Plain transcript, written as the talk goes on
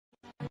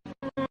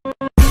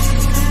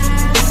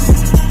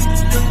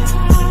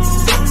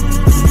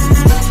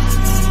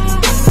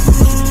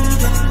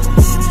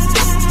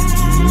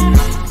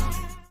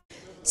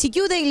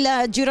chiude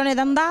il girone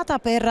d'andata.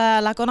 Per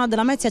la Conad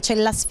Lamezia c'è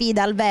la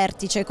sfida al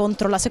vertice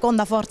contro la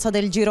seconda forza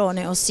del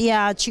girone,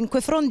 ossia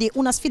Cinquefrondi,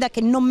 una sfida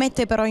che non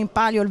mette però in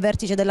palio il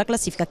vertice della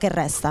classifica, che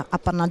resta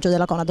appannaggio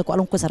della Conad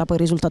qualunque sarà poi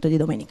il risultato di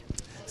domenica.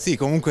 Sì,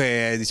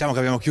 comunque diciamo che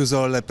abbiamo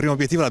chiuso il primo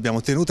obiettivo, l'abbiamo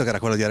ottenuto, che era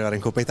quello di arrivare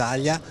in Coppa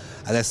Italia.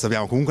 Adesso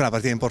abbiamo comunque una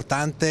partita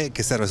importante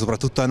che serve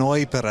soprattutto a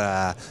noi per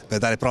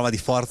dare prova di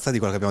forza di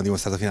quello che abbiamo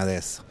dimostrato fino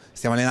adesso.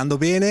 Stiamo allenando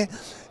bene,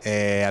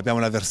 abbiamo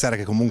un avversario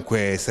che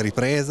comunque si è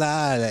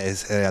ripresa,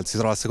 si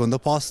trova al secondo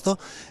posto.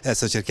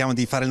 Adesso cerchiamo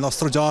di fare il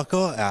nostro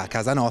gioco a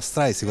casa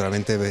nostra e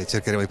sicuramente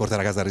cercheremo di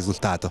portare a casa il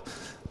risultato.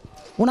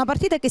 Una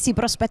partita che si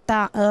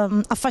prospetta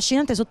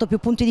affascinante sotto più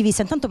punti di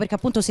vista, intanto perché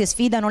appunto si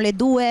sfidano le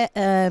due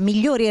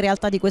migliori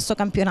realtà di questo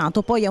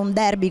campionato, poi è un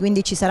derby,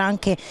 quindi ci sarà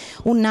anche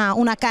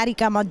una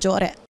carica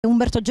maggiore.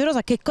 Umberto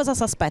Gerosa che cosa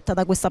si aspetta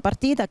da questa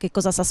partita, che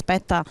cosa si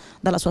aspetta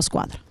dalla sua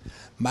squadra?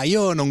 Ma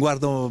io non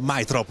guardo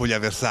mai troppo gli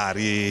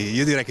avversari,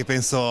 io direi che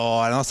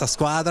penso alla nostra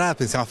squadra,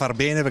 pensiamo a far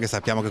bene perché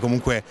sappiamo che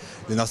comunque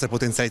le nostre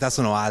potenzialità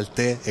sono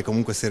alte e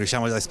comunque se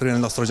riusciamo ad esprimere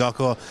il nostro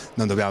gioco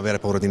non dobbiamo avere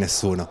paura di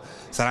nessuno.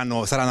 Sarà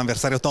un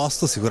avversario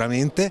tosto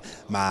sicuramente,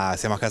 ma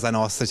siamo a casa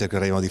nostra e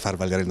cercheremo di far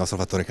valere il nostro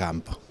fattore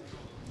campo.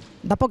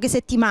 Da poche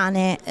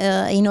settimane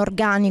in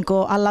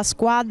organico alla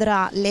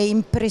squadra, le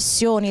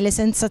impressioni, le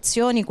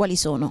sensazioni quali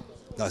sono?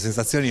 No,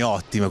 sensazioni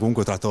ottime,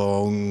 comunque ho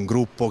trovato un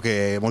gruppo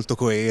che è molto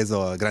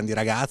coeso, grandi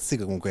ragazzi,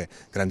 comunque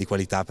grandi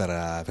qualità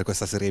per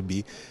questa Serie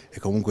B e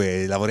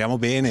comunque lavoriamo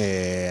bene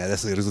e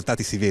adesso i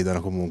risultati si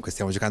vedono comunque,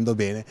 stiamo giocando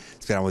bene,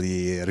 speriamo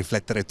di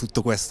riflettere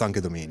tutto questo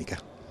anche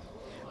domenica.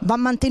 Va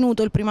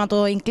mantenuto il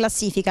primato in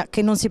classifica,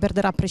 che non si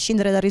perderà a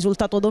prescindere dal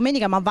risultato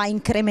domenica, ma va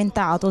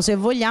incrementato se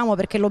vogliamo,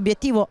 perché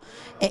l'obiettivo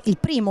è il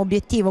primo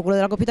obiettivo, quello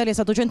della Coppa Italia è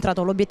stato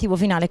centrato, l'obiettivo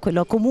finale è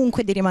quello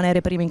comunque di rimanere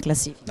primi in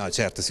classifica. No,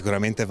 certo,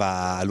 sicuramente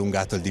va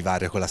allungato il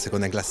divario con la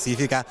seconda in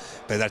classifica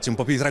per darci un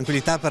po' più di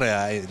tranquillità,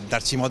 per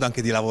darci modo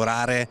anche di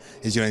lavorare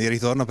il girone di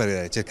ritorno,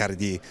 per cercare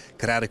di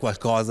creare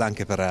qualcosa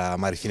anche per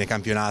magari fine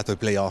campionato e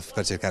playoff,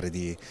 per cercare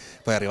di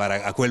poi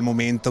arrivare a quel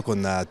momento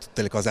con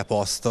tutte le cose a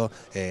posto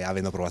e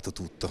avendo provato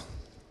tutto.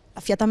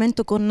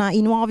 Affiatamento con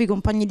i nuovi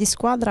compagni di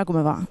squadra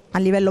come va? A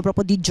livello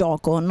proprio di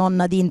gioco,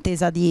 non di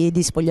intesa di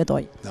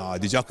spogliatoi? No,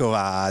 di gioco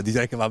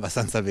direi che va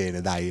abbastanza bene,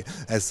 dai.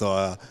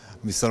 Adesso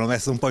mi sono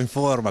messo un po' in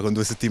forma con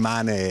 2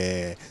 settimane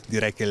e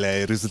direi che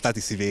i risultati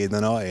si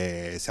vedono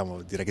e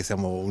direi che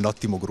siamo un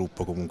ottimo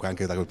gruppo comunque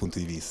anche da quel punto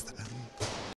di vista.